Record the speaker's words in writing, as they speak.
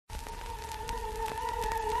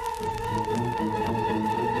You're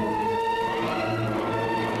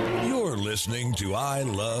listening to I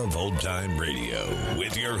Love Old Time Radio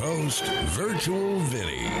with your host, Virtual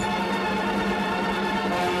Vinny.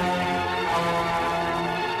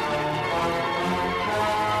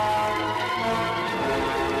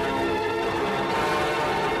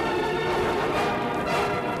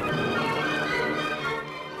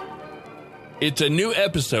 It's a new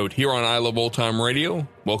episode here on I Love Old Time Radio.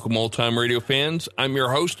 Welcome, Old Time Radio fans. I'm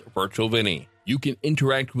your host, Virtual Vinny. You can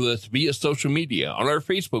interact with us via social media on our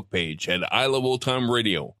Facebook page at I Love Old Time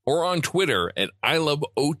Radio or on Twitter at I Love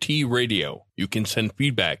OT Radio. You can send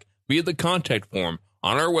feedback via the contact form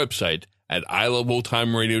on our website at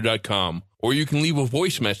iloveoldtimeradio.com, or you can leave a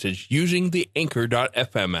voice message using the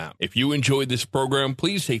Anchor.fm app. If you enjoyed this program,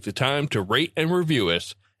 please take the time to rate and review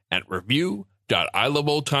us at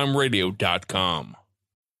review.iloveoldtimeradio.com.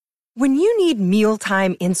 When you need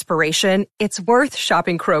mealtime inspiration, it's worth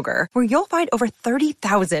shopping Kroger, where you'll find over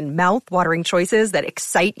 30,000 mouth-watering choices that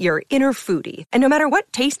excite your inner foodie. And no matter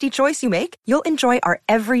what tasty choice you make, you'll enjoy our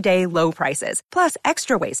everyday low prices, plus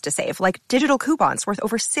extra ways to save, like digital coupons worth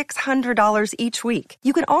over $600 each week.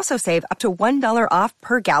 You can also save up to $1 off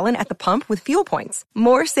per gallon at the pump with fuel points.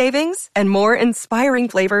 More savings and more inspiring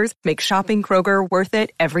flavors make shopping Kroger worth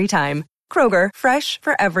it every time. Kroger, fresh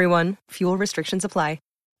for everyone. Fuel restrictions apply.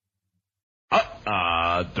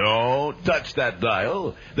 Don't touch that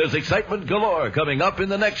dial. There's excitement galore coming up in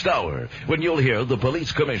the next hour when you'll hear the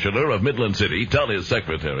police commissioner of Midland City tell his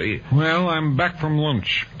secretary, "Well, I'm back from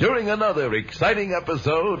lunch." During another exciting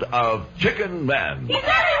episode of Chicken Man. He's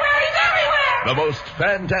everywhere! He's everywhere! The most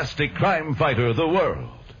fantastic crime fighter the world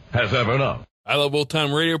has ever known. I Love Old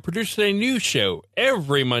Time Radio produces a new show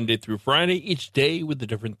every Monday through Friday, each day with a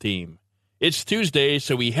different theme. It's Tuesday,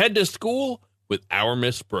 so we head to school with Our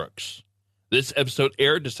Miss Brooks. This episode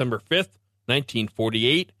aired December 5th,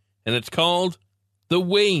 1948, and it's called The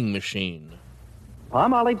Weighing Machine.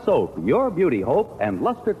 Palmolive Soap, your beauty hope, and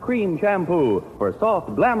Luster Cream Shampoo for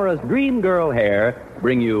soft, glamorous dream girl hair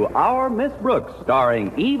bring you Our Miss Brooks,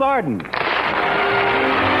 starring Eve Arden.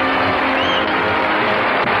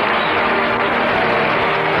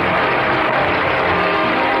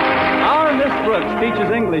 Our Miss Brooks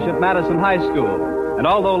teaches English at Madison High School. And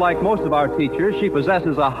although, like most of our teachers, she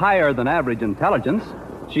possesses a higher-than-average intelligence,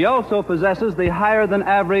 she also possesses the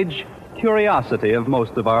higher-than-average curiosity of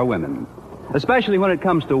most of our women, especially when it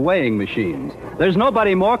comes to weighing machines. There's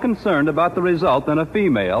nobody more concerned about the result than a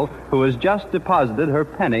female who has just deposited her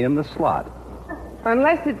penny in the slot.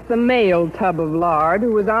 Unless it's the male tub of lard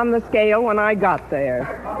who was on the scale when I got there.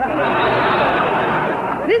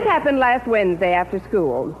 This happened last Wednesday after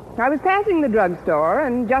school. I was passing the drugstore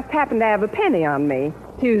and just happened to have a penny on me.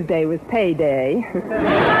 Tuesday was payday.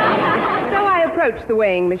 So I approached the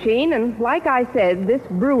weighing machine, and like I said, this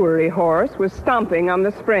brewery horse was stomping on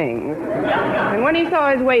the springs. And when he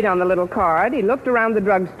saw his weight on the little card, he looked around the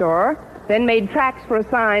drugstore, then made tracks for a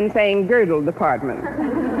sign saying girdle department.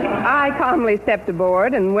 I calmly stepped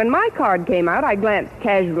aboard, and when my card came out, I glanced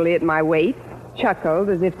casually at my weight, chuckled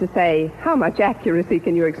as if to say, how much accuracy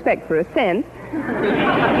can you expect for a cent?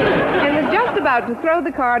 And was just about to throw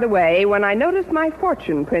the card away when I noticed my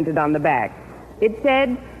fortune printed on the back. It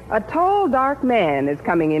said, a tall, dark man is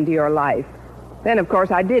coming into your life. Then, of course,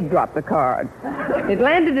 I did drop the card. It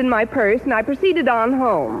landed in my purse, and I proceeded on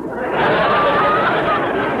home.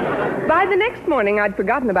 By the next morning, I'd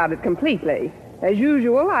forgotten about it completely. As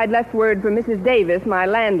usual, I'd left word for Mrs. Davis, my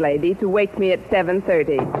landlady, to wake me at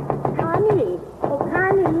 7:30. Connie. Oh,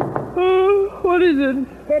 Connie. What is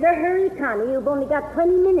it? Better hurry, Connie. You've only got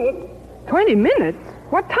 20 minutes. 20 minutes?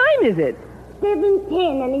 What time is it?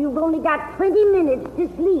 7:10, and you've only got 20 minutes to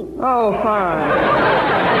sleep. Oh, fine.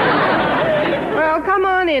 Well, come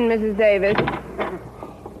on in, Mrs. Davis.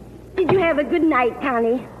 Did you have a good night,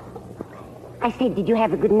 Connie? I said, did you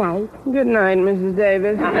have a good night? Good night, Mrs.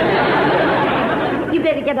 Davis. You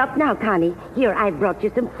better get up now, Connie. Here, I brought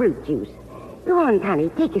you some fruit juice. Go on,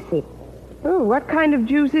 Connie. Take a sip. Oh, what kind of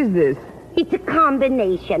juice is this? It's a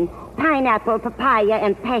combination. Pineapple, papaya,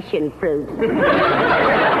 and passion fruit.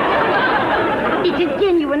 It's a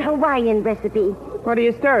genuine Hawaiian recipe. What do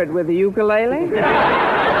you stir it with, a ukulele?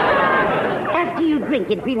 After you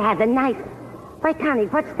drink it, we'll have a nice... Why, Connie,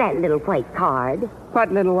 what's that little white card?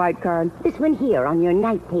 What little white card? This one here on your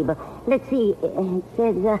night table. Let's see. It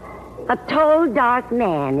says, a tall, dark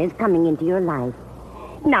man is coming into your life.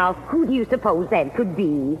 Now, who do you suppose that could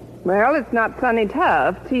be? Well, it's not Sonny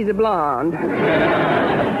Tufts. He's a blonde.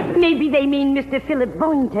 Maybe they mean Mr. Philip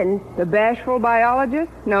Boynton. The bashful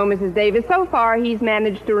biologist? No, Mrs. Davis. So far, he's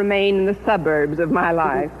managed to remain in the suburbs of my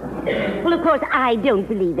life. Well, of course, I don't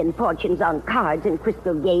believe in fortunes on cards and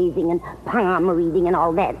crystal gazing and palm reading and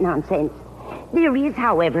all that nonsense. There is,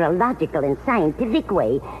 however, a logical and scientific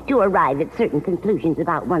way to arrive at certain conclusions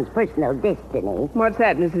about one's personal destiny. What's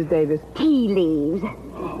that, Mrs. Davis? Tea leaves.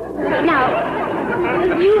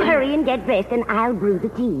 Now, you hurry and get dressed, and I'll brew the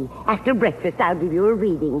tea. After breakfast, I'll give you a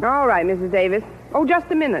reading. All right, Mrs. Davis. Oh,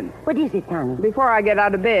 just a minute. What is it, Connie? Before I get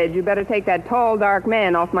out of bed, you better take that tall, dark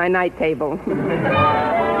man off my night table.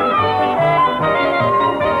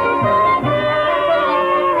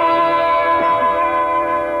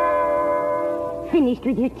 Finished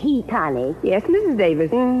with your tea, Connie? Yes, Mrs.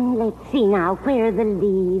 Davis. Let's see now. Where are the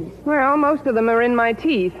leaves? Well, most of them are in my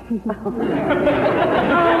teeth.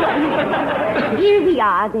 Here we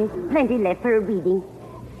are. There's plenty left for a reading.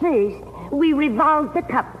 First, we revolve the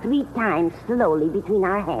cup 3 times slowly between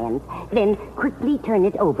our hands, then quickly turn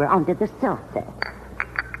it over onto the saucer.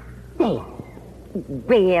 There.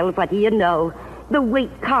 Well, what do you know? The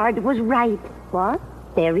weight card was right. What?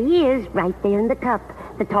 There he is, right there in the cup.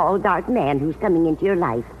 The tall, dark man who's coming into your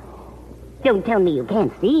life. Don't tell me you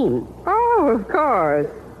can't see him. Oh, of course.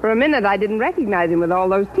 For a minute, I didn't recognize him with all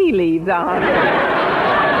those tea leaves on.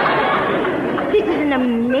 This is an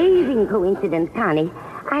amazing coincidence, Connie.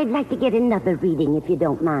 I'd like to get another reading, if you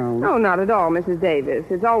don't mind. Oh, not at all, Mrs. Davis.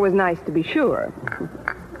 It's always nice to be sure.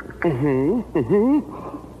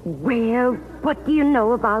 Well, what do you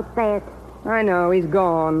know about that? I know, he's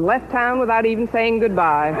gone. Left town without even saying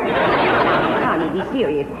goodbye. Connie, be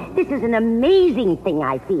serious. This is an amazing thing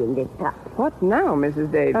I see in this cup. What now, Mrs.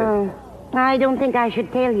 Davis? I don't think I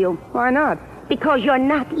should tell you. Why not? Because you're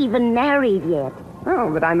not even married yet. Oh,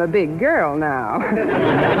 but I'm a big girl now.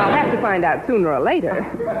 I'll have to find out sooner or later.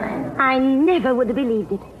 I never would have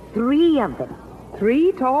believed it. 3 of them.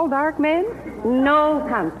 3 tall, dark men? No,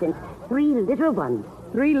 Constance. 3 little ones.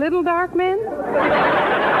 3 little dark men?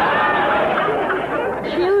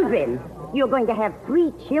 Children. You're going to have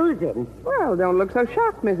 3 children. Well, don't look so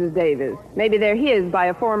shocked, Mrs. Davis. Maybe they're his by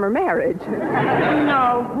a former marriage.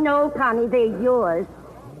 No, Connie, they're yours.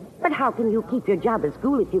 But how can you keep your job at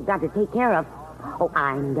school if you've got to take care of... Oh,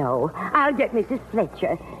 I know. I'll get Mrs.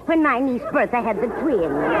 Fletcher. When my niece Bertha had the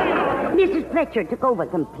twins, Mrs. Fletcher took over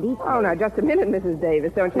completely. Oh, now, just a minute, Mrs.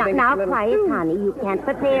 Davis. Don't you think it's a little quiet, soon? Connie.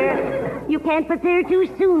 You can't prepare too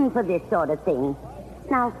soon for this sort of thing.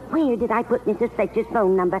 Now, where did I put Mrs. Fletcher's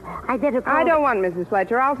phone number? I better call... I don't want Mrs.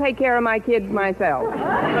 Fletcher. I'll take care of my kids myself.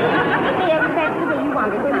 Yes, that's the way you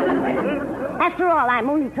want it, Connie. After all, I'm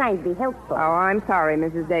only trying to be helpful. Oh, I'm sorry,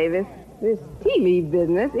 Mrs. Davis. This tea leaf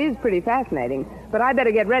business is pretty fascinating. But I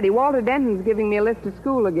better get ready. Walter Denton's giving me a lift to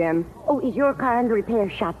school again. Oh, is your car in the repair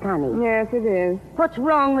shop, Connie? Yes, it is. What's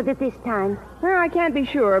wrong with it this time? Well, I can't be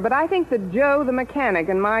sure, but I think that Joe the mechanic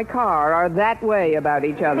and my car are that way about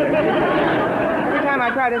each other. Every time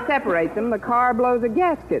I try to separate them, the car blows a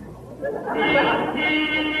gasket.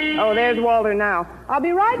 Oh, there's Walter now. I'll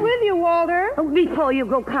be right with you, Walter. Oh, before you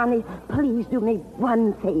go, Connie, please do me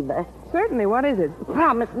one favor. Certainly. What is it?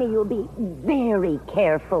 Promise me you'll be very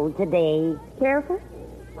careful today. Careful?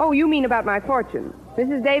 Oh, you mean about my fortune.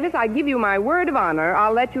 Mrs. Davis, I give you my word of honor.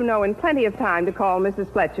 I'll let you know in plenty of time to call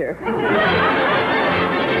Mrs. Fletcher.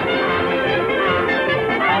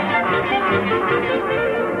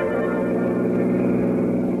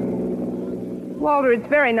 Walter, it's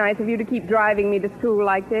very nice of you to keep driving me to school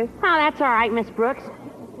like this. Oh, that's all right, Miss Brooks.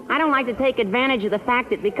 I don't like to take advantage of the fact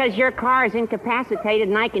that because your car is incapacitated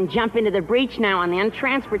and I can jump into the breach now and then,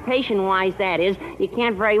 transportation-wise, that is, you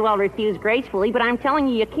can't very well refuse gracefully, but I'm telling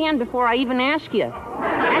you, you can before I even ask you.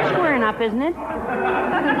 That's square enough, isn't it?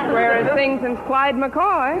 Square as things since Clyde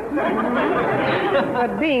McCoy.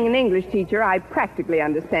 But being an English teacher, I practically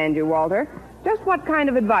understand you, Walter. Just what kind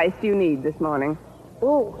of advice do you need this morning?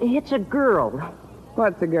 Oh, it's a girl.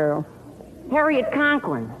 What's a girl? Harriet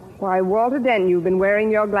Conklin. Why, Walter Denton, you've been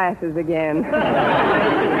wearing your glasses again.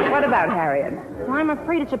 What about Harriet? Well, I'm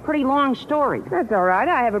afraid it's a pretty long story. That's all right.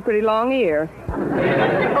 I have a pretty long ear.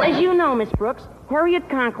 Well, as you know, Miss Brooks, Harriet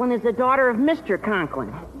Conklin is the daughter of Mr.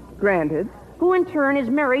 Conklin. Granted. Who, in turn, is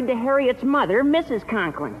married to Harriet's mother, Mrs.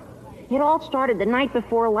 Conklin. It all started the night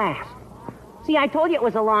before last. See, I told you it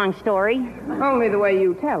was a long story. Only the way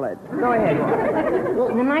you tell it. Go ahead, Walter.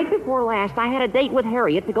 Well, the night before last, I had a date with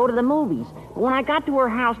Harriet to go to the movies. But when I got to her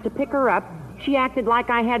house to pick her up, she acted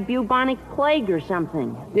like I had bubonic plague or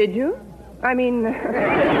something. Did you? I mean...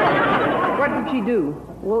 What did she do?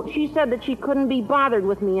 Well, she said that she couldn't be bothered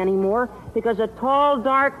with me anymore because a tall,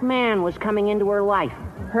 dark man was coming into her life.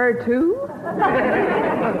 Her too?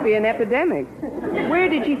 Must be an epidemic. Where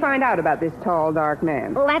did she find out about this tall, dark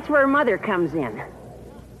man? Well, that's where Mother comes in.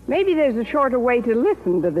 Maybe there's a shorter way to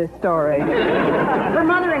listen to this story. Her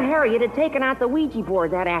mother and Harriet had taken out the Ouija board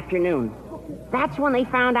that afternoon. That's when they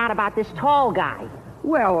found out about this tall guy.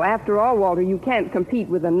 Well, after all, Walter, you can't compete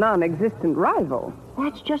with a non-existent rival.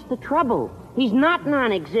 That's just the trouble. He's not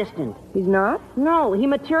non-existent. He's not? No, he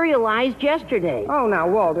materialized yesterday. Oh, now,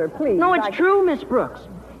 Walter, please. No, it's true, Miss Brooks.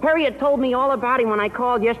 Harriet told me all about him when I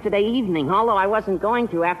called yesterday evening, although I wasn't going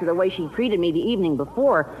to after the way she treated me the evening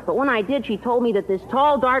before. But when I did, she told me that this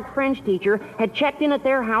tall, dark French teacher had checked in at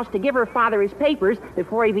their house to give her father his papers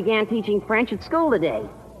before he began teaching French at school today.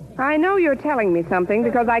 I know you're telling me something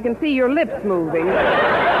because I can see your lips moving.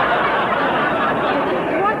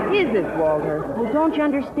 What is it, Walter? Well, don't you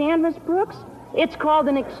understand, Miss Brooks? It's called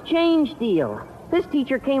an exchange deal. This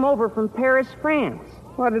teacher came over from Paris, France.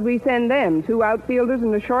 What did we send them? 2 outfielders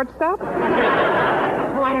and a shortstop? Oh,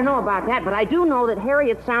 I don't know about that, but I do know that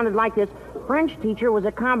Harriet sounded like this French teacher was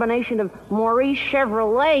a combination of Maurice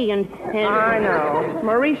Chevrolet and... I know.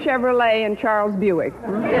 Maurice Chevrolet and Charles Buick.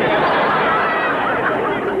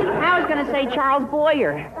 I was going to say Charles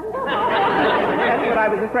Boyer. That's what I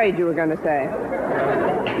was afraid you were going to say.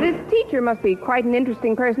 This teacher must be quite an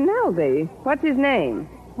interesting personality. What's his name?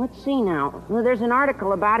 Let's see now. Well, there's an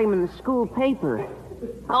article about him in the school paper.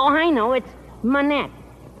 Oh, I know. It's Manette.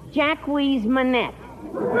 Jacques Manette.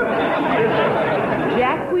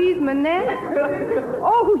 Jacques Manette?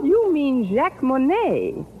 Oh, you mean Jacques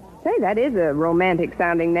Monet. Say, that is a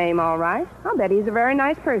romantic-sounding name, all right. I'll bet he's a very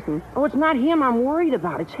nice person. Oh, it's not him I'm worried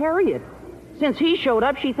about. It's Harriet. Since he showed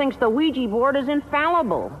up, she thinks the Ouija board is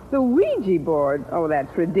infallible. The Ouija board? Oh,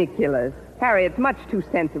 that's ridiculous. Harriet's much too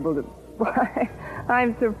sensible to... Why,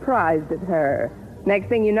 I'm surprised at her. Next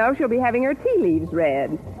thing you know, she'll be having her tea leaves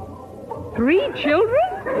read. 3 children?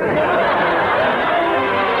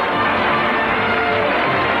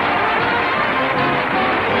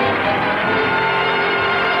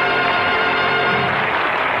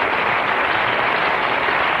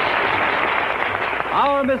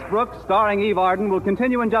 Our Miss Brooks, starring Eve Arden, will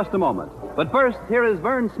continue in just a moment. But first, here is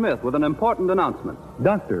Vern Smith with an important announcement.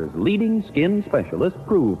 Doctors, leading skin specialists,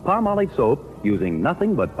 prove Palmolive soap using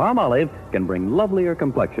nothing but Palmolive can bring lovelier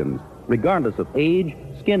complexions, regardless of age,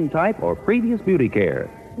 skin type, or previous beauty care.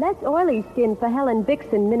 Less oily skin for Helen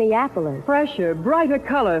Bixon, Minneapolis. Fresher, brighter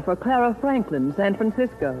color for Clara Franklin, San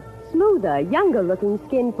Francisco. Smoother, younger-looking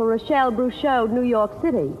skin for Rochelle Bruchot, New York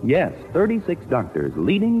City. Yes, 36 doctors,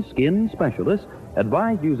 leading skin specialists,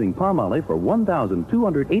 advised using Palmolive for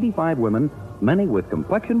 1,285 women, many with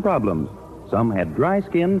complexion problems. Some had dry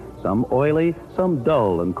skin, some oily, some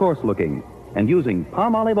dull and coarse-looking. And using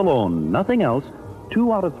Palmolive alone, nothing else,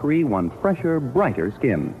 2 out of 3 want fresher, brighter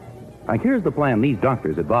skin. Now, here's the plan these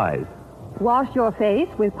doctors advised. Wash your face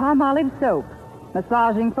with Palmolive soap.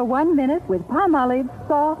 Massaging for 1 minute with Palmolive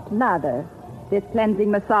soft lather. This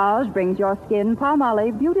cleansing massage brings your skin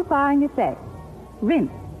Palmolive beautifying effect.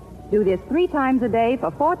 Rinse. Do this 3 times a day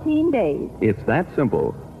for 14 days. It's that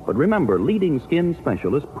simple. But remember, leading skin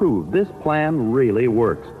specialists prove this plan really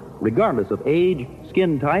works, regardless of age,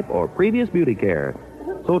 skin type, or previous beauty care.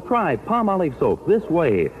 So try Palmolive soap this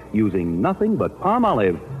way, using nothing but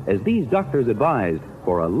Palmolive, as these doctors advised,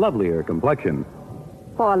 for a lovelier complexion.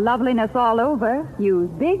 For loveliness all over, use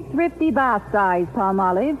big, thrifty bath-size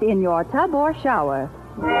Palmolive in your tub or shower.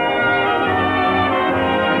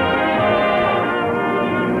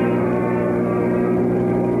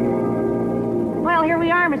 Well, here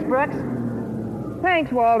we are, Miss Brooks.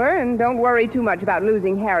 Thanks, Walter, and don't worry too much about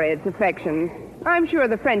losing Harriet's affections. I'm sure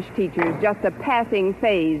the French teacher's just a passing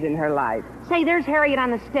phase in her life. Say, there's Harriet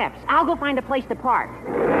on the steps. I'll go find a place to park.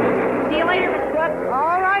 See you later, Miss Brooks.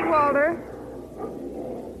 All right, Walter.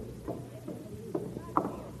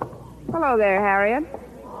 Hello there, Harriet.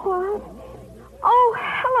 What? Oh,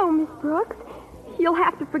 hello, Miss Brooks. You'll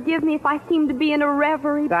have to forgive me if I seem to be in a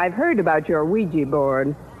reverie. I've heard about your Ouija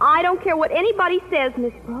board. I don't care what anybody says,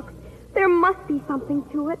 Miss Brooks. There must be something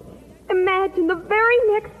to it. Imagine the very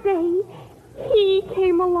next day, he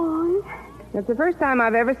came along. That's the first time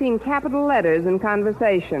I've ever seen capital letters in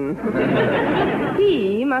conversation.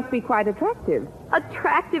 He must be quite attractive.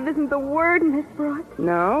 Attractive isn't the word, Miss Brooks.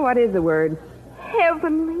 No? What is the word?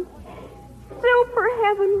 Heavenly. Super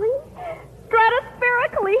heavenly.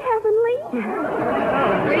 Stratospherically heavenly.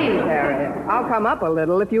 Oh, please, Harriet. I'll come up a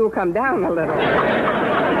little if you'll come down a little.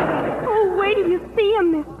 Oh, wait till you see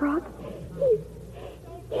him, Miss Brooks.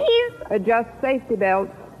 He's... Adjust safety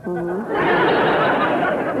belts.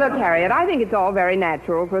 Mm-hmm. Look, Harriet, I think it's all very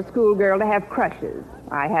natural for a schoolgirl to have crushes.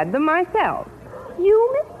 I had them myself. You,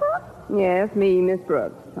 Miss Brooks? Yes, me, Miss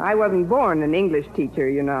Brooks. I wasn't born an English teacher,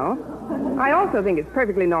 you know. I also think it's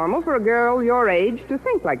perfectly normal for a girl your age to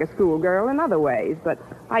think like a schoolgirl in other ways. But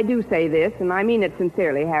I do say this, and I mean it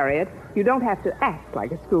sincerely, Harriet. You don't have to act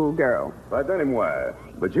like a schoolgirl. Pardonnez-moi,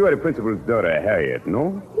 but you are the principal's daughter, Harriet,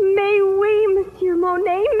 no? May we, Monsieur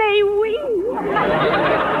Monet, may we?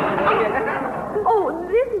 Oh,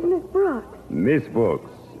 this is Miss Brooks. Miss Brooks,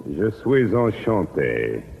 je suis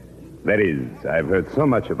enchanté. That is, I've heard so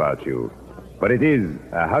much about you. But it is,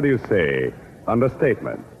 how do you say,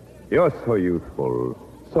 understatement. You're so youthful,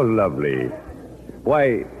 so lovely.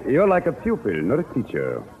 Why, you're like a pupil, not a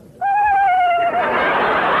teacher.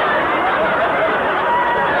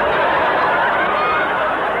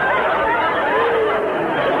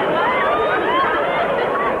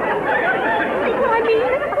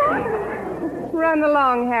 Run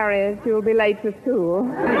along, Harriet. You'll be late for school.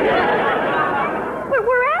 But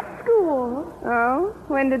we're at school. Oh?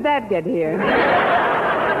 When did that get here?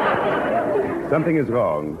 Something is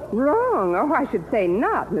wrong. Wrong? Oh, I should say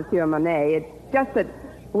not, Monsieur Monet. It's just that,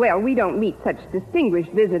 well, we don't meet such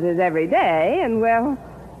distinguished visitors every day, and, well,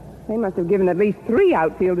 they must have given at least 3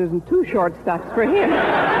 outfielders and 2 shortstops for him.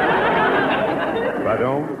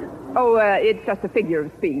 Pardon? Oh, it's just a figure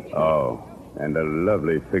of speech. Oh, and a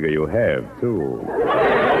lovely figure you have, too.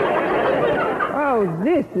 Oh,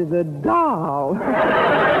 this is a doll.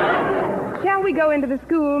 Shall we go into the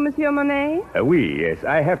school, Monsieur Monet? Oui, yes.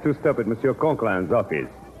 I have to stop at Monsieur Conklin's office.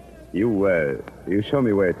 You show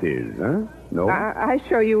me where it is, huh? No? I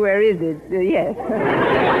show you where is it, yes.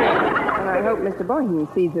 And I hope Mr. Boynton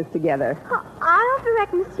sees us together. I'll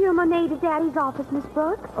direct Monsieur Monet to Daddy's office, Miss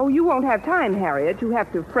Brooks. Oh, you won't have time, Harriet. You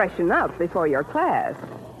have to freshen up before your class.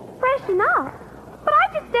 Freshen up? But I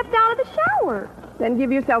just stepped out of the shower. Then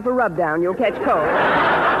give yourself a rub down. You'll catch cold.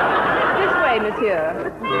 This way,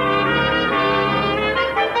 monsieur.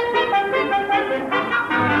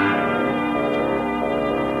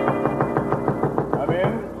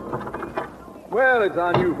 Well, it's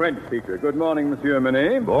our new French teacher. Good morning, Monsieur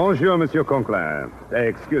Monet. Bonjour, Monsieur Conklin.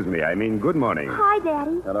 Excuse me, I mean good morning. Hi,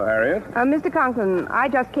 Daddy. Hello, Harriet. Mr. Conklin, I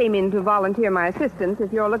just came in to volunteer my assistance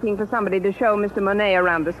if you're looking for somebody to show Mr. Monet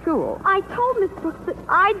around the school. I told Miss Brooks that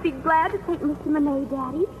I'd be glad to take Mr. Monet,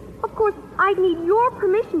 Daddy. Of course, I'd need your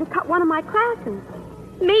permission to cut one of my classes.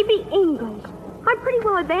 Maybe English. I'm pretty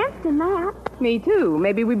well advanced in that. Me too.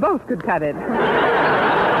 Maybe we both could cut it.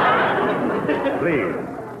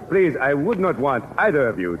 Please, I would not want either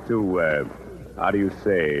of you to, how do you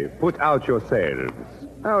say, put out yourselves.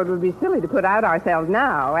 Oh, it would be silly to put out ourselves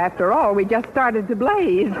now. After all, we just started to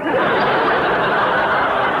blaze.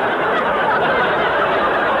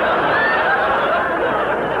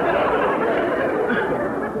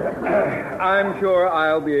 I'm sure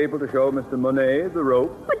I'll be able to show Mr. Monet the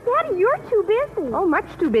rope. But, Daddy, you're too busy. Oh,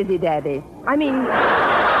 much too busy, Daddy. I mean...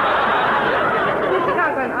 Mr.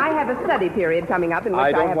 Conklin, I have a study period coming up in which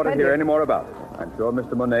I don't want to hear of... any more about it. I'm sure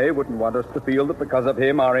Mr. Monet wouldn't want us to feel that because of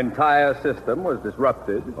him our entire system was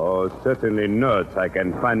disrupted. Oh, certainly not. I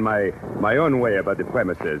can find my own way about the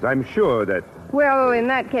premises. I'm sure that... Well, in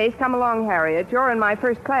that case, come along, Harriet. You're in my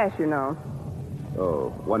first class, you know.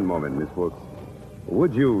 Oh, one moment, Miss Brooks.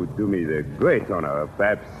 Would you do me the great honor of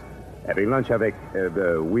perhaps having lunch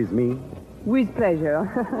with me? With pleasure.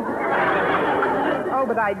 Oh,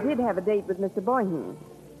 but I did have a date with Mr. Boynton.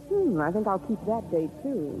 I think I'll keep that date,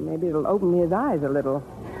 too. Maybe it'll open his eyes a little.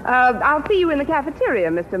 I'll see you in the cafeteria,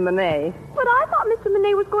 Mr. Monet. But I thought Mr.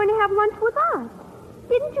 Monet was going to have lunch with us.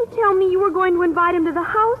 Didn't you tell me you were going to invite him to the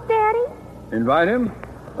house, Daddy? Invite him?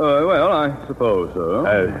 Well, I suppose so.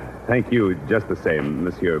 Thank you just the same,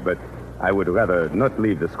 monsieur, but I would rather not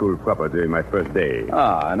leave the school proper during my first day.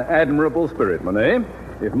 Ah, an admirable spirit, Monet.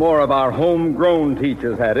 If more of our homegrown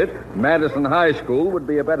teachers had it, Madison High School would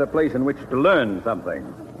be a better place in which to learn something.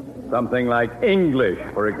 Something like English,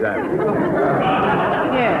 for example.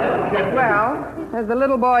 Yes. Well, as the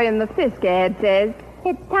little boy in the Fisk ad says,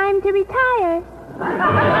 it's time to retire.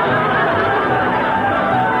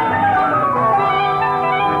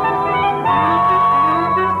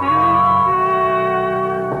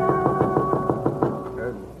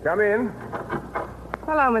 Come in.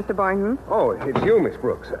 Hello, Mr. Boynton. Oh, it's you, Miss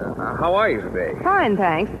Brooks. How are you today? Fine,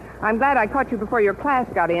 thanks. I'm glad I caught you before your class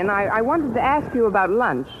got in. I wanted to ask you about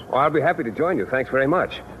lunch. Oh, I'll be happy to join you. Thanks very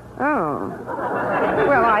much. Oh.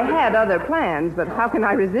 Well, I had other plans, but how can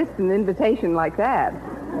I resist an invitation like that?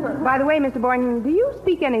 By the way, Mr. Boynton, do you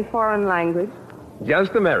speak any foreign language?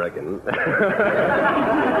 Just American.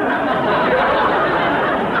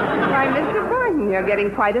 Why, Mr. Boynton, you're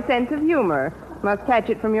getting quite a sense of humor. Must catch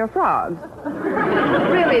it from your frogs.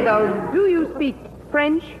 Really, though, do you speak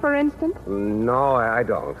French, for instance? No, I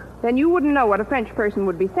don't. Then you wouldn't know what a French person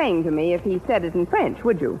would be saying to me if he said it in French,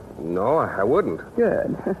 would you? No, I wouldn't.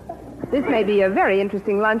 Good. This may be a very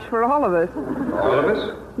interesting lunch for all of us. All of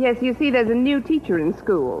us? Yes, you see, there's a new teacher in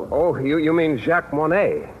school. Oh, you mean Jacques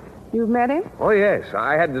Monet? You've met him? Oh, yes.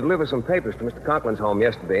 I had to deliver some papers to Mr. Conklin's home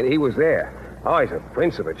yesterday, and he was there. Oh, he's a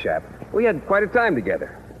prince of a chap. We had quite a time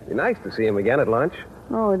together. Be nice to see him again at lunch.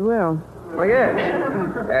 Oh, it will. Oh, yes.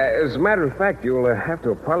 As a matter of fact, you'll have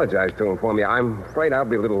to apologize to him for me. I'm afraid I'll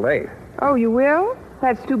be a little late. Oh, you will?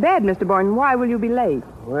 That's too bad, Mr. Boynton. Why will you be late?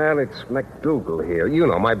 Well, it's McDougal here. You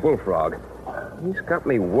know, my bullfrog. He's got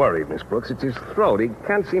me worried, Miss Brooks. It's his throat. He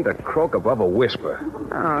can't seem to croak above a whisper.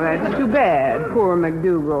 Oh, that's too bad. Poor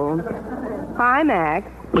McDougal. Hi, Mac.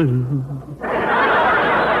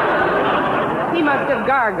 He must have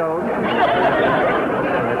gargled.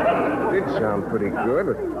 It did sound pretty good,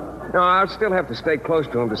 but... No, I'll still have to stay close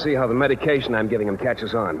to him to see how the medication I'm giving him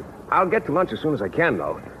catches on. I'll get to lunch as soon as I can,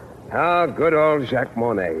 though. Oh, good old Jacques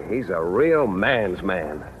Monet. He's a real man's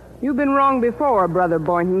man. You've been wrong before, Brother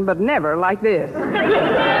Boynton, but never like this.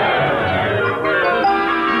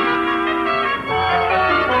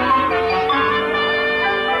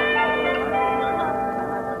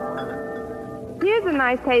 Here's a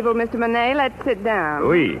nice table, Mr. Monet. Let's sit down.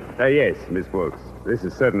 Oui. Yes, Miss Brooks. This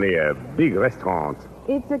is certainly a big restaurant.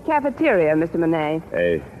 It's a cafeteria, Mr. Monet.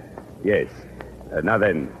 Yes. Now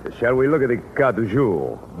then, shall we look at the carte du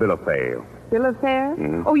jour, bill of fare? Bill of fare?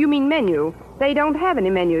 Mm. Oh, you mean menu. They don't have any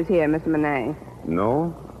menus here, Mr. Monet.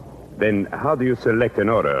 No? Then how do you select an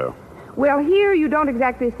order? Well, here you don't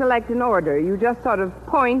exactly select an order. You just sort of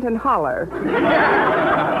point and holler.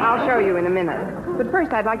 I'll show you in a minute. But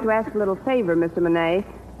first, I'd like to ask a little favor, Mr. Monet.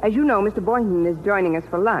 As you know, Mr. Boynton is joining us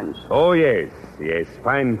for lunch. Oh, yes. Yes,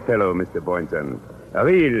 fine fellow, Mr. Boynton. A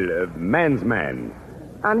real man's man.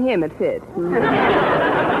 On him it fits.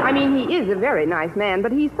 I mean, he is a very nice man,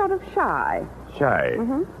 but he's sort of shy. Shy?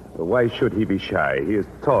 Mm-hmm. Why should he be shy? He is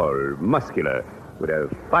tall, muscular, with a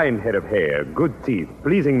fine head of hair, good teeth,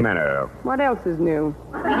 pleasing manner. What else is new?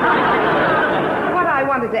 What I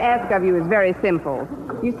wanted to ask of you is very simple.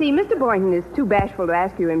 You see, Mr. Boynton is too bashful to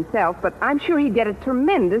ask you himself, but I'm sure he'd get a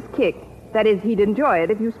tremendous kick. That is, he'd enjoy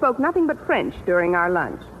it if you spoke nothing but French during our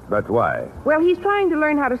lunch. But why? Well, he's trying to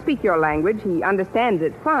learn how to speak your language. He understands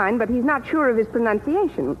it fine, but he's not sure of his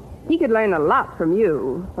pronunciation. He could learn a lot from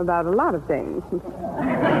you about a lot of things.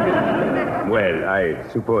 Well, I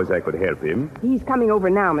suppose I could help him. He's coming over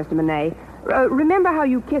now, Mr. Monet. Remember how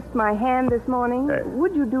you kissed my hand this morning?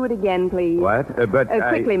 Would you do it again, please? What?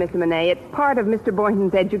 Quickly, Mr. Monet. It's part of Mr.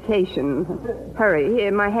 Boynton's education. Hurry,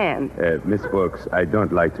 here, my hand. Miss Brooks, I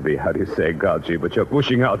don't like to be, how do you say, gouchy, but you're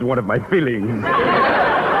pushing out one of my feelings.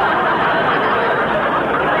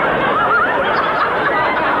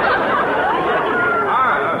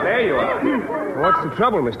 There you are. What's the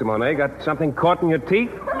trouble, Mr. Monet? Got something caught in your teeth?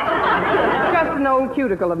 Just an old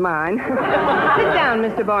cuticle of mine. Sit down,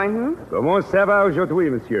 Mr. Boynton. Comment ça va aujourd'hui,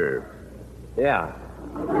 monsieur? Yeah.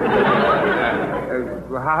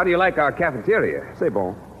 How do you like our cafeteria? C'est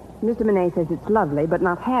bon. Mr. Monet says it's lovely, but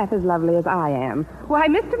not half as lovely as I am. Why,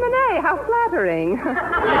 Mr. Monet, how flattering.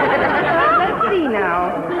 Let's see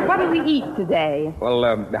now. What do we eat today? Well,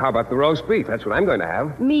 how about the roast beef? That's what I'm going to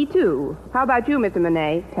have. Me, too. How about you, Mr.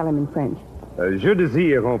 Monet? Tell him in French. Je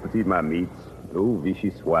désire un petit marmite, eau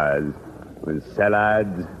vichysoise, une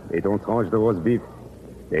salade et une tranche de roast beef,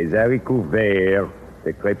 des haricots verts,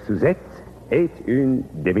 des crêpes Suzette et une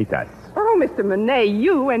demi-tasse. Oh, Mr. Monet,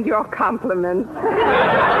 you and your compliments. Oh,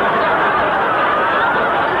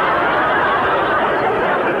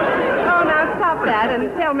 now stop that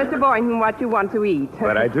and tell Mr. Boynton what you want to eat.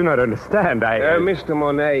 But I do not understand. Mr.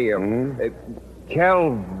 Monet,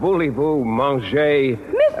 quel voulez-vous manger?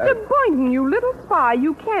 Mr. Boynton, you little spy,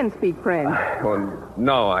 you can speak French. Oh,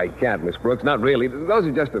 no, I can't, Miss Brooks. Not really. Those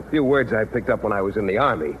are just a few words I picked up when I was in the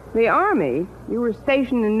Army. The Army? You were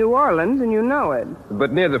stationed in New Orleans, and you know it.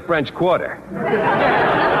 But near the French Quarter.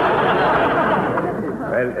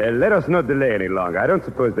 Well, let us not delay any longer. I don't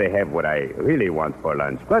suppose they have what I really want for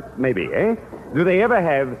lunch. But maybe, eh? Do they ever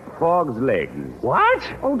have frog's legs? What?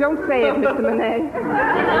 Oh, don't say it, Mr. Monet.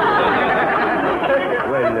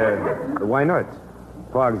 Well, why not?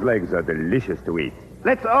 Frog's legs are delicious to eat.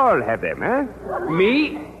 Let's all have them, eh?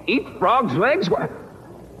 Me? Eat frog's legs?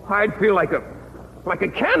 I'd feel like a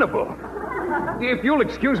cannibal. If you'll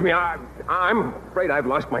excuse me, I'm afraid I've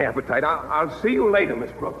lost my appetite. I'll see you later,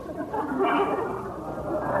 Miss Brooks.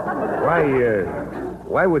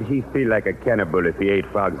 Why would he feel like a cannibal if he ate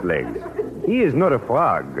frog's legs? He is not a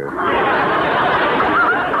frog.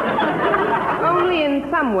 Oh, Only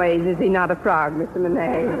in some ways is he not a frog, Mr.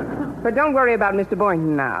 Monet. But don't worry about Mr.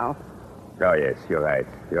 Boynton now. Oh, yes, you're right.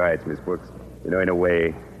 You're right, Miss Brooks. You know, in a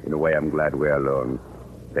way, I'm glad we're alone.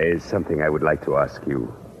 There is something I would like to ask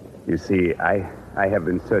you. You see, I have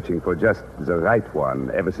been searching for just the right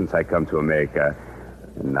one ever since I come to America.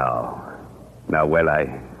 And now, well,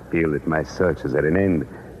 I feel that my search is at an end.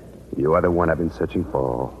 You are the one I've been searching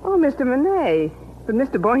for. Oh, Mr. Monet. But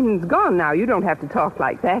Mr. Boynton's gone now. You don't have to talk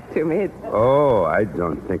like that to me. Oh, I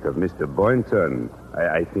don't think of Mr. Boynton.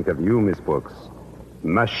 I think of you, Miss Brooks.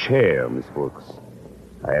 Ma chère, Miss Brooks.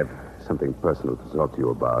 I have something personal to talk to you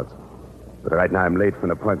about. But right now I'm late for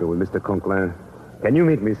an appointment with Mr. Conklin. Can you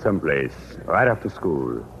meet me someplace, right after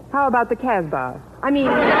school? How about the Casbah? I mean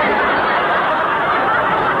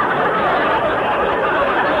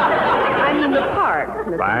the park.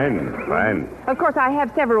 Mr. Fine. Of course, I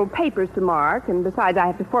have several papers to mark, and besides, I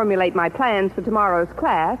have to formulate my plans for tomorrow's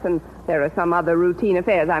class, and there are some other routine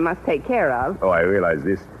affairs I must take care of. Oh, I realize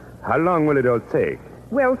this. How long will it all take?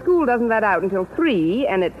 Well, school doesn't let out until 3,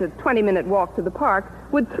 and it's a 20-minute walk to the park.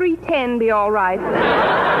 Would 3:10 be all right?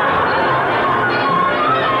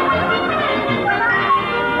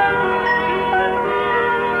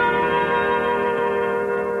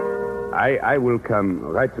 I will come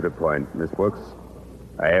right to the point, Miss Brooks.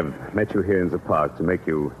 I have met you here in the park to make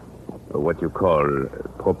you what you call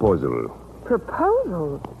proposal.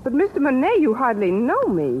 Proposal? But, Mr. Monet, you hardly know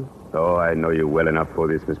me. Oh, I know you well enough for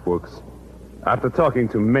this, Miss Brooks. After talking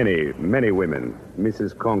to many, many women,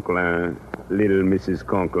 Mrs. Conklin, little Mrs.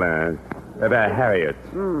 Conklin, Harriet.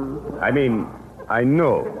 I mean, I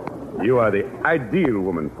know you are the ideal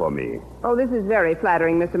woman for me. Oh, this is very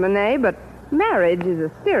flattering, Mr. Monet, but marriage is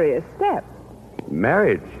a serious step.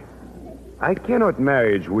 Marriage? I cannot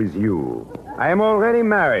marry with you. I am already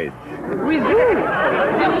married. With who?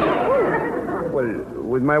 Well,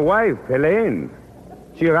 with my wife, Helene.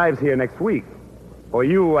 She arrives here next week. For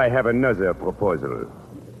you, I have another proposal.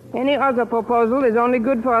 Any other proposal is only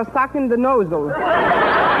good for a sock in the nozzle.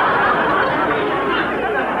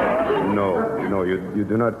 No, you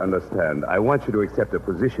do not understand. I want you to accept a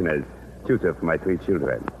position as tutor for my 3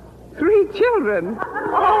 children. 3 children?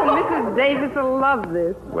 Oh, Mrs. Davis will love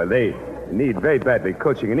this. Well, they need very badly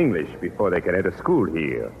coaching in English before they can enter school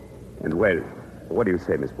here. And, well, what do you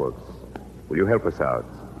say, Miss Brooks? Will you help us out?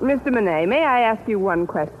 Mr. Monet, may I ask you one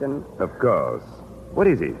question? Of course. What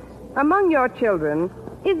is it? Among your children,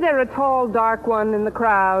 is there a tall, dark one in the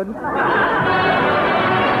crowd?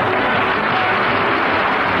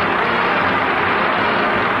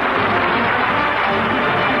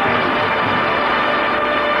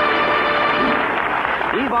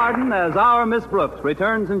 Eve Arden as our Miss Brooks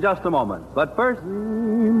returns in just a moment. But first...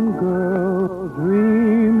 Dream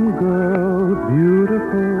girl,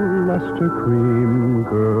 beautiful luster cream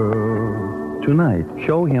girl. Tonight,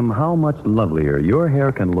 show him how much lovelier your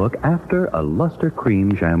hair can look after a Luster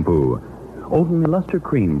Cream shampoo. Only Luster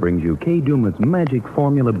Cream brings you Kay Daumit's magic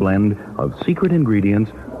formula blend of secret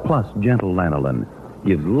ingredients plus gentle lanolin.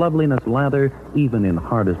 Gives loveliness lather even in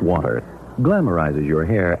hardest water. Glamorizes your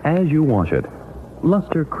hair as you wash it.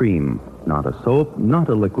 Luster Cream. Not a soap, not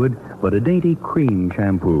a liquid, but a dainty cream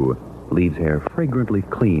shampoo. Leaves hair fragrantly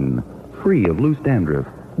clean, free of loose dandruff,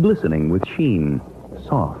 glistening with sheen,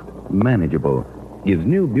 soft, manageable. Gives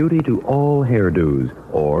new beauty to all hairdos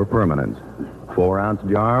or permanents. 4-ounce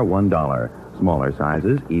jar, $1. Smaller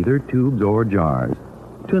sizes, either tubes or jars.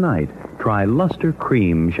 Tonight, try Luster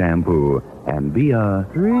Cream shampoo and be a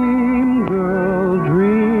dream girl,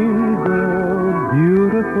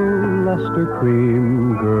 beautiful luster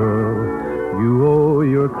cream girl. You owe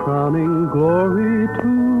your crowning glory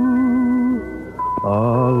to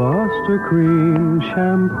a Luster Cream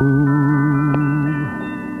shampoo.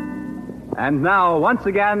 And now, once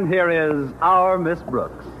again, here is our Miss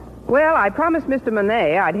Brooks. Well, I promised Mr.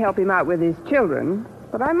 Monet I'd help him out with his children,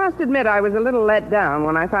 but I must admit I was a little let down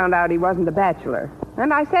when I found out he wasn't a bachelor.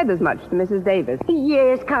 And I said as much to Mrs. Davis.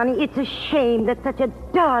 Yes, Connie, it's a shame that such a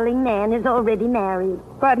darling man is already married.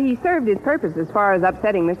 But he served his purpose as far as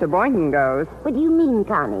upsetting Mr. Boynton goes. What do you mean,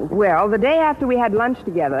 Connie? Well, the day after we had lunch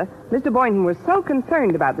together, Mr. Boynton was so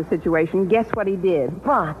concerned about the situation, guess what he did?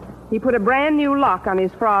 What? He put a brand new lock on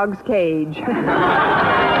his frog's cage.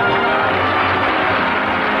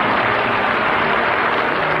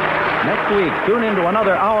 Next week, tune in to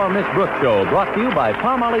another Our Miss Brooks show brought to you by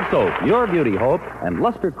Palmolive Soap, your beauty hope, and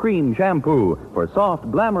Luster Cream Shampoo for soft,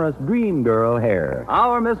 glamorous dream girl hair.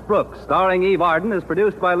 Our Miss Brooks, starring Eve Arden, is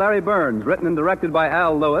produced by Larry Burns, written and directed by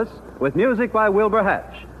Al Lewis, with music by Wilbur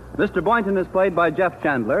Hatch. Mr. Boynton is played by Jeff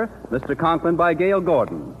Chandler, Mr. Conklin by Gail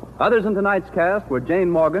Gordon. Others in tonight's cast were Jane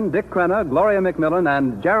Morgan, Dick Crenna, Gloria McMillan,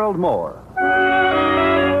 and Gerald Moore.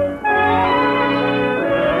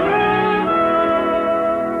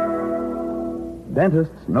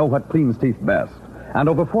 Dentists know what cleans teeth best. And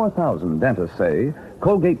over 4,000 dentists say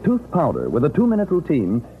Colgate tooth powder with a 2-minute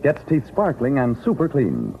routine gets teeth sparkling and super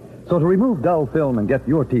clean. So to remove dull film and get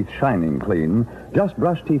your teeth shining clean, just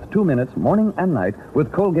brush teeth 2 minutes morning and night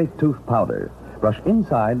with Colgate tooth powder. Brush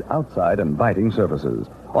inside, outside, and biting surfaces.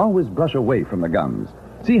 Always brush away from the gums.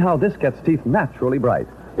 See how this gets teeth naturally bright.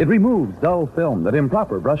 It removes dull film that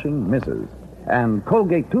improper brushing misses. And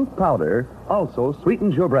Colgate tooth powder also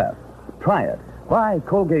sweetens your breath. Try it. Buy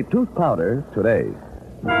Colgate tooth powder today.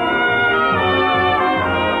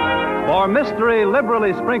 For mystery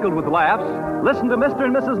liberally sprinkled with laughs, listen to Mr.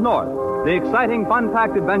 and Mrs. North, the exciting,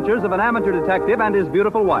 fun-packed adventures of an amateur detective and his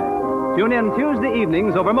beautiful wife. Tune in Tuesday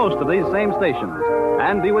evenings over most of these same stations.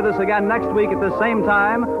 And be with us again next week at the same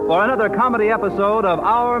time for another comedy episode of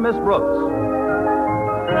Our Miss Brooks.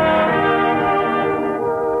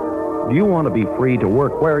 Do you want to be free to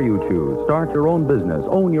work where you choose, start your own business,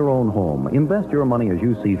 own your own home, invest your money as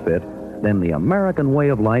you see fit? Then the American way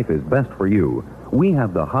of life is best for you. We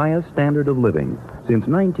have the highest standard of living. Since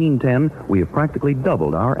 1910, we have practically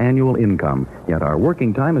doubled our annual income, yet our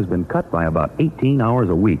working time has been cut by about 18 hours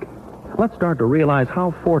a week. Let's start to realize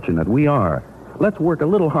how fortunate we are. Let's work a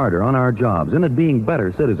little harder on our jobs and at being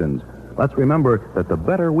better citizens. Let's remember that the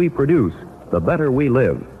better we produce, the better we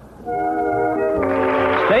live.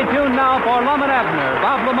 Stay tuned now for Lum and Abner.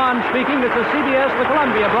 Bob Lamont speaking. This is CBS, the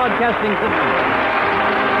Columbia Broadcasting System.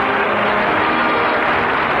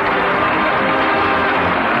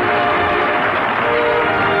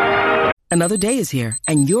 Another day is here,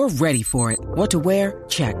 and you're ready for it. What to wear?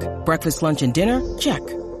 Check. Breakfast, lunch, and dinner? Check.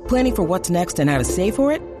 Planning for what's next and how to save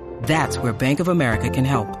for it? That's where Bank of America can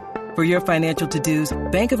help. For your financial to-dos,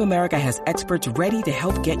 Bank of America has experts ready to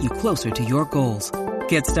help get you closer to your goals.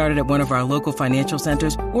 Get started at one of our local financial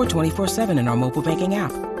centers or 24/7 in our mobile banking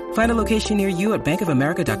app. Find a location near you at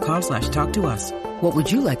bankofamerica.com/talktous. What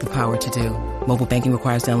would you like the power to do? Mobile banking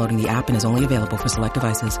requires downloading the app and is only available for select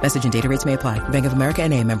devices. Message and data rates may apply. Bank of America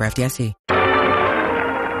N.A., member FDIC.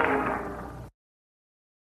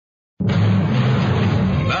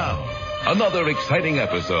 Now, another exciting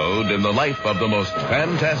episode in the life of the most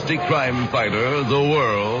fantastic crime fighter the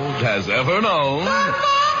world has ever known.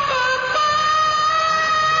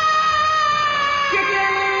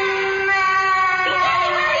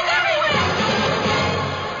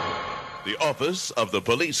 The office of the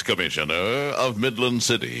police commissioner of Midland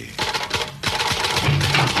City.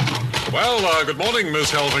 Well, good morning,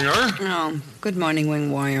 Miss Helfinger. Oh, good morning,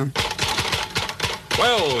 Wing Warrior.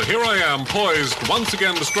 Well, here I am, poised once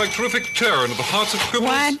again to strike terrific terror into the hearts of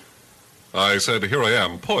criminals. What? I said, here I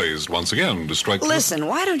am, poised once again to strike... Listen,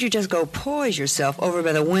 why don't you just go poise yourself over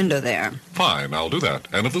by the window there? Fine, I'll do that.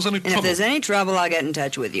 And if there's any trouble... And if there's any trouble, I'll get in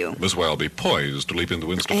touch with you. Miss Welby, poised to leap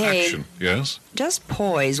into instant action. Yes? Just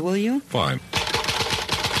poise, will you? Fine.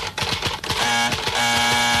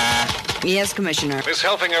 Yes, Commissioner. Miss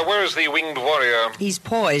Helfinger, where is the Winged Warrior? He's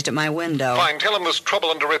poised at my window. Fine, tell him there's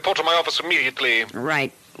trouble and to report to my office immediately.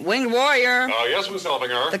 Right. Winged Warrior. Yes, Miss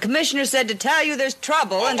Helfinger. The Commissioner said to tell you there's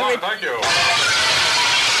trouble and to... Thank you.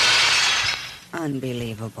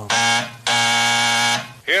 Unbelievable.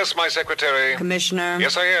 Yes, my secretary. Commissioner?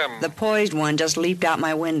 Yes, I am. The poised one just leaped out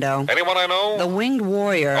my window. Anyone I know? The Winged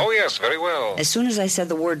Warrior. Oh, yes, very well. As soon as I said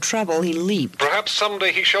the word trouble, he leaped. Perhaps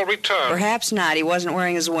someday he shall return. Perhaps not. He wasn't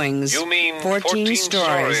wearing his wings. You mean 14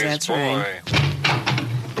 stories. That's boy. right.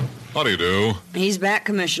 How do you do? He's back,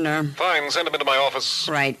 Commissioner. Fine, send him into my office.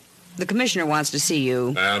 Right. The Commissioner wants to see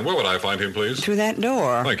you. And where would I find him, please? Through that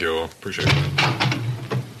door. Thank you. Appreciate it.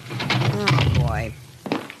 Oh, boy.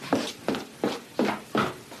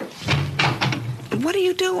 What are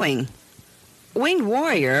you doing? Winged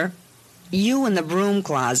Warrior, you in the broom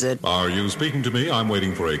closet. Are you speaking to me? I'm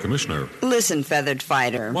waiting for a commissioner. Listen, Feathered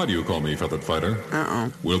Fighter. Why do you call me Feathered Fighter?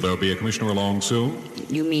 Uh-oh. Will there be a commissioner along soon?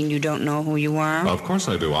 You mean you don't know who you are? Of course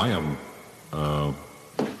I do. I am,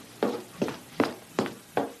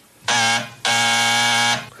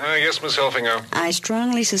 Yes, Miss Helfinger. I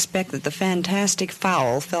strongly suspect that the fantastic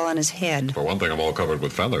fowl fell on his head. For one thing, I'm all covered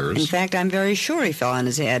with feathers. In fact, I'm very sure he fell on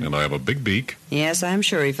his head. And I have a big beak. Yes, I'm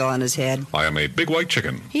sure he fell on his head. I am a big white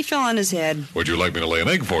chicken. He fell on his head. Would you like me to lay an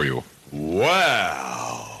egg for you?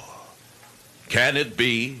 Wow. Can it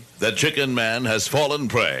be that Chicken Man has fallen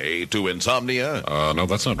prey to insomnia? No,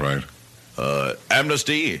 that's not right.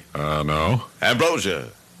 Amnesty? No.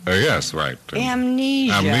 Ambrosia? Yes, right.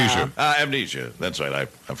 Amnesia. Amnesia. That's right.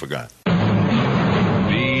 I forgot.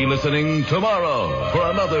 Be listening tomorrow for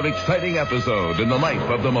another exciting episode in the life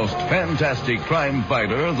of the most fantastic crime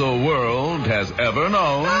fighter the world has ever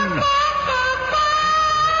known.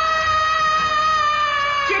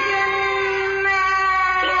 Chicken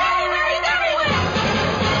Man! He's everywhere!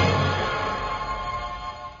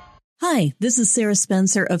 Hi, this is Sarah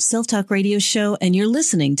Spencer of Self Talk Radio Show, and you're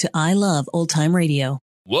listening to I Love Old Time Radio.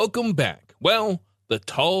 Welcome back. Well, the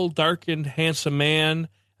tall, dark, and handsome man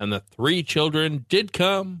and the 3 children did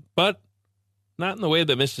come, but not in the way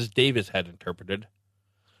that Mrs. Davis had interpreted.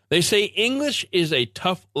 They say English is a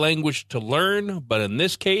tough language to learn, but in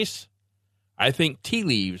this case, I think tea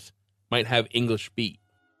leaves might have English beat.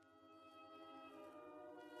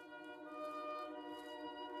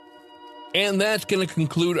 And that's going to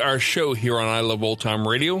conclude our show here on I Love Old Time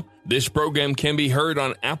Radio. This program can be heard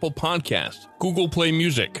on Apple Podcasts, Google Play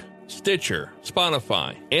Music, Stitcher,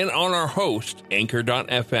 Spotify, and on our host,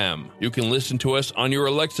 Anchor.fm. You can listen to us on your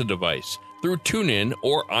Alexa device through TuneIn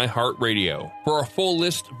or iHeartRadio. For a full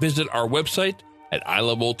list, visit our website at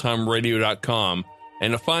iloveoldtimeradio.com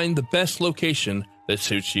and to find the best location that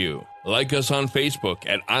suits you. Like us on Facebook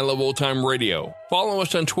at I Love Old Time Radio. Follow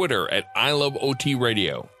us on Twitter at I Love OT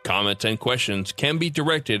Radio. Comments and questions can be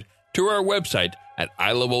directed to our website at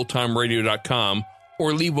iloveoldtimeradio.com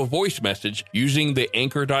or leave a voice message using the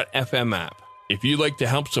Anchor.fm app. If you'd like to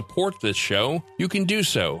help support this show, you can do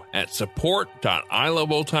so at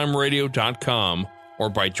support.iloveoldtimeradio.com or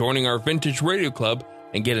by joining our Vintage Radio Club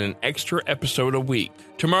and get an extra episode a week.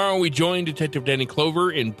 Tomorrow we join Detective Danny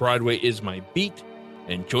Clover in Broadway Is My Beat,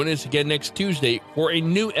 and join us again next Tuesday for a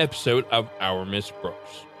new episode of Our Miss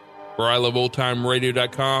Brooks. For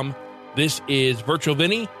iloveoldtimeradio.com, this is Virtual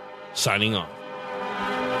Vinny, signing off.